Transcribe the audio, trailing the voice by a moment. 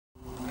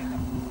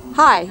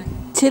Hi,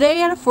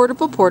 today at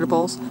Affordable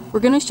Portables, we're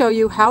going to show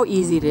you how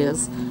easy it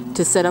is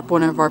to set up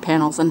one of our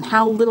panels and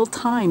how little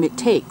time it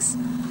takes.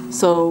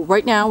 So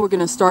right now we're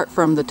going to start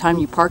from the time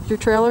you park your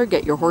trailer,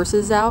 get your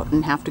horses out,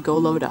 and have to go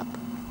load up,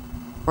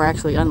 or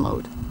actually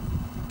unload.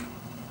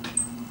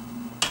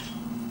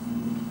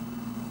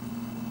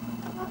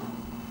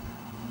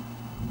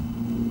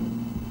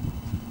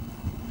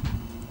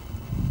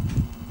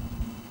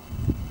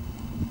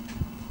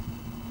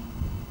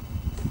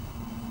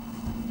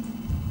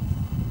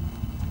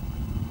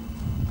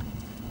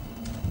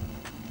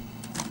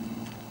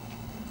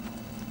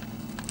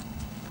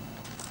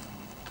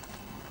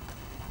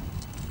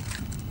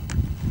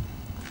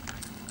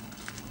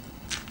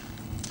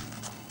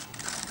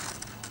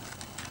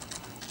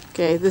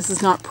 Okay, this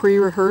is not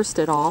pre-rehearsed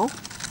at all.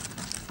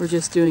 We're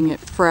just doing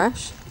it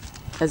fresh,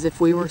 as if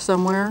we were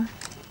somewhere,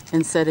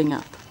 and setting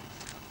up.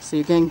 So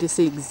you're going to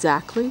see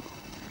exactly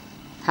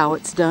how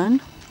it's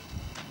done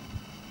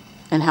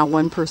and how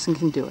one person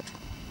can do it.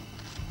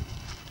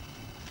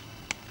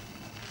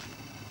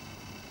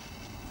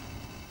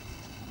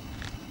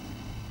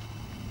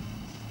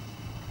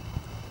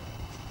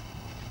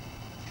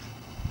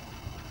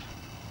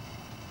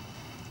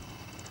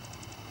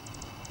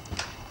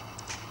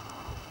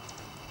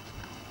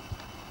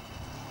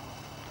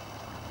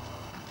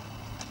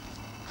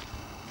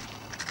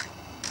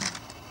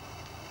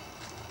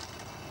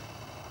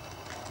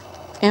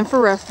 And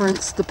for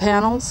reference, the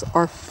panels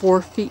are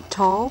 4 feet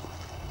tall,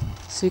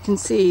 so you can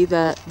see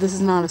that this is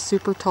not a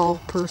super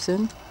tall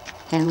person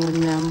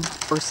handling them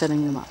or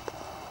setting them up.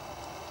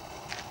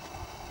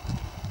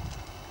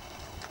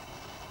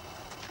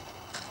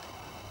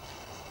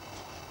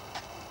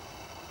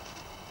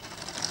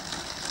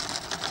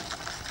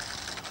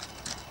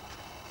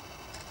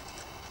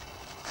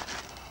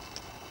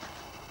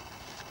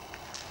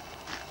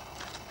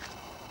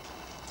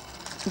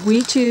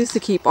 We choose to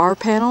keep our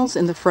panels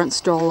in the front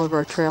stall of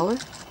our trailer.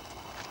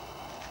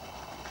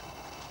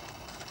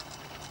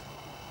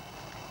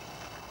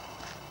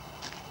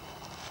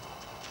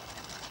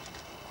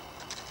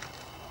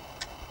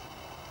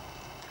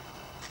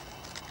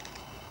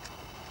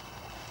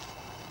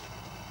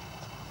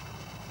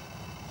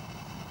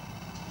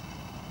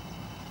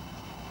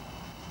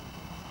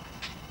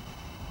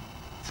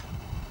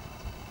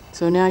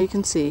 So now you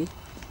can see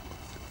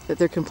that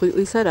they're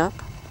completely set up.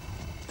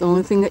 The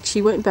only thing that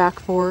she went back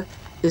for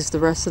is the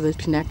rest of the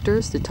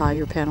connectors to tie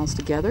your panels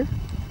together.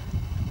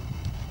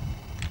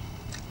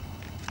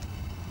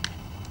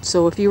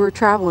 So if you were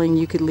traveling,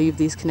 you could leave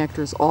these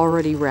connectors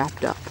already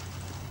wrapped up.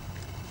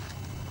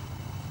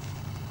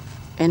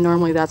 And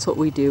normally that's what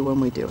we do when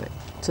we do it.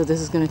 So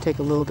this is going to take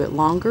a little bit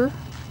longer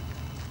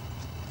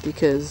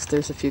because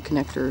there's a few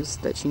connectors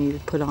that she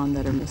needed to put on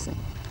that are missing.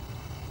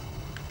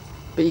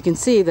 But you can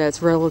see that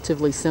it's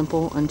relatively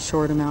simple and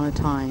short amount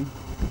of time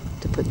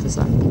to put this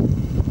up.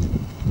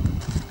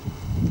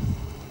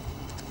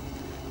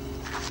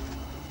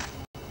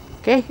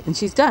 Okay, and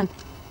she's done.